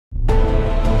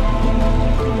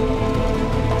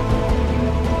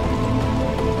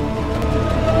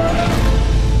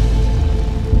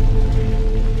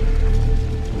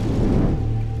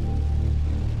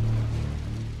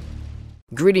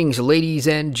Greetings ladies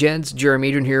and gents,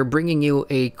 Adrian here, bringing you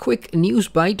a quick news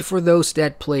bite for those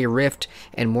that play Rift,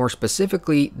 and more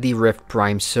specifically the Rift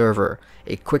Prime server.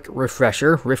 A quick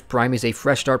refresher, Rift Prime is a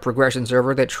fresh start progression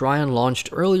server that Tryon launched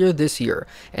earlier this year,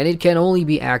 and it can only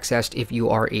be accessed if you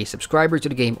are a subscriber to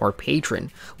the game or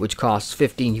patron, which costs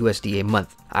 15 USD a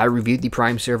month. I reviewed the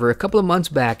Prime server a couple of months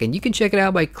back, and you can check it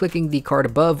out by clicking the card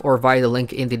above or via the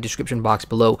link in the description box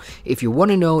below if you want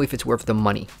to know if it's worth the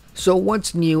money. So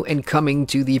what's new and coming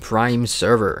to the Prime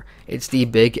server? It's the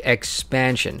big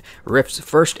expansion. Rift's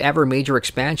first ever major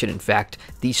expansion, in fact.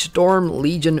 The Storm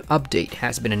Legion update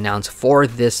has been announced for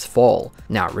this fall.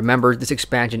 Now remember, this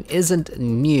expansion isn't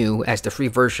new, as the free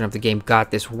version of the game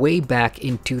got this way back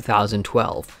in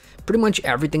 2012. Pretty much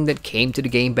everything that came to the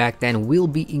game back then will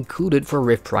be included for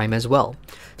Rift Prime as well.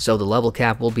 So the level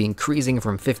cap will be increasing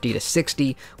from 50 to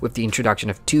 60 with the introduction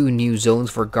of 2 new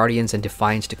zones for Guardians and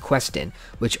Defiants to quest in,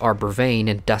 which are Bravane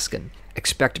and Duskin.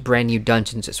 Expect brand new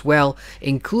dungeons as well,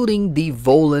 including the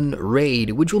Volan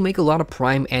raid, which will make a lot of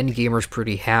Prime endgamers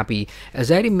pretty happy,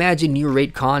 as I'd imagine new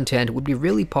raid content would be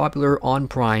really popular on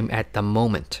Prime at the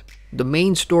moment. The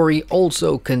main story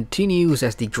also continues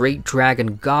as the great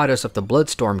dragon goddess of the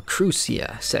Bloodstorm,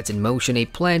 Crucia, sets in motion a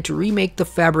plan to remake the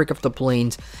fabric of the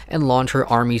plains and launch her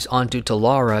armies onto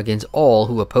Talara against all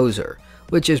who oppose her,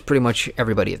 which is pretty much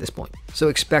everybody at this point. So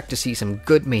expect to see some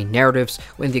good main narratives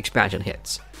when the expansion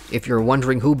hits. If you're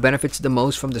wondering who benefits the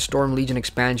most from the Storm Legion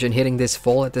expansion hitting this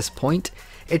fall at this point,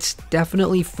 it's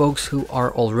definitely folks who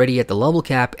are already at the level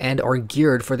cap and are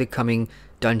geared for the coming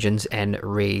dungeons and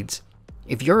raids.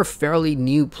 If you're a fairly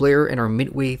new player and are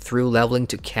midway through leveling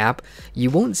to cap, you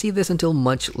won't see this until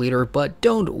much later, but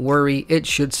don't worry, it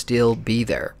should still be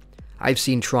there. I've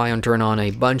seen Tryon turn on a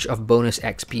bunch of bonus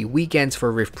XP weekends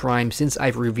for Rift Prime since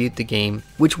I've reviewed the game,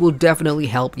 which will definitely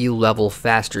help you level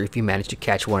faster if you manage to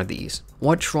catch one of these.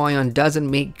 What Tryon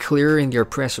doesn't make clear in their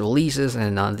press releases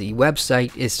and on the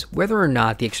website is whether or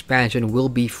not the expansion will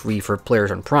be free for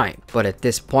players on Prime. But at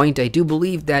this point, I do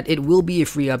believe that it will be a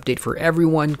free update for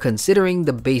everyone, considering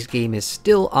the base game is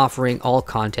still offering all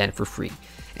content for free,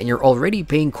 and you're already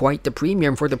paying quite the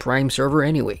premium for the Prime server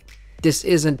anyway. This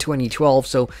isn't 2012,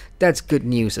 so that's good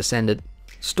news, Ascended.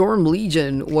 Storm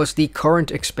Legion was the current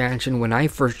expansion when I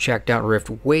first checked out Rift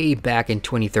way back in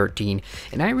 2013,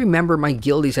 and I remember my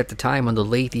guildies at the time on the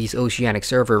Lathes Oceanic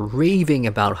server raving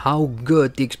about how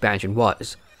good the expansion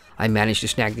was. I managed to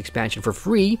snag the expansion for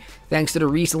free thanks to the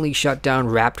recently shut down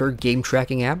Raptor game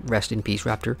tracking app, rest in peace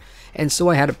Raptor, and so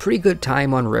I had a pretty good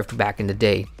time on Rift back in the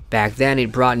day. Back then,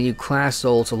 it brought new class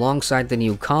souls alongside the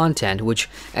new content, which,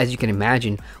 as you can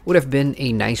imagine, would have been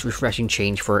a nice refreshing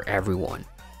change for everyone.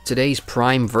 Today's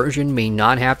Prime version may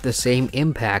not have the same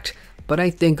impact, but I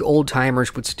think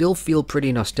old-timers would still feel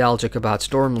pretty nostalgic about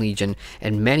Storm Legion,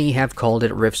 and many have called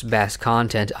it Rift's best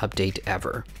content update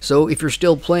ever. So if you're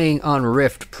still playing on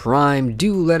Rift Prime,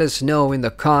 do let us know in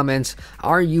the comments,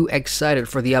 are you excited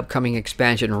for the upcoming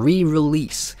expansion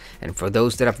re-release? And for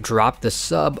those that have dropped the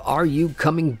sub, are you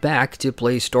coming back to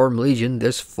play Storm Legion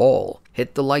this fall?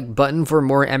 Hit the like button for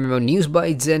more MMO news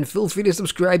bites, and feel free to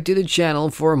subscribe to the channel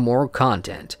for more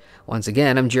content. Once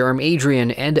again, I'm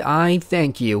Adrian, and I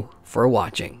thank you for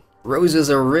watching. Roses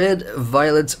are red,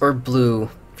 violets are blue.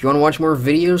 If you want to watch more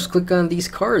videos, click on these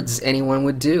cards, anyone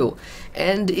would do.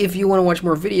 And if you want to watch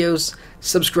more videos,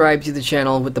 subscribe to the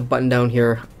channel with the button down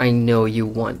here. I know you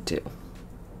want to.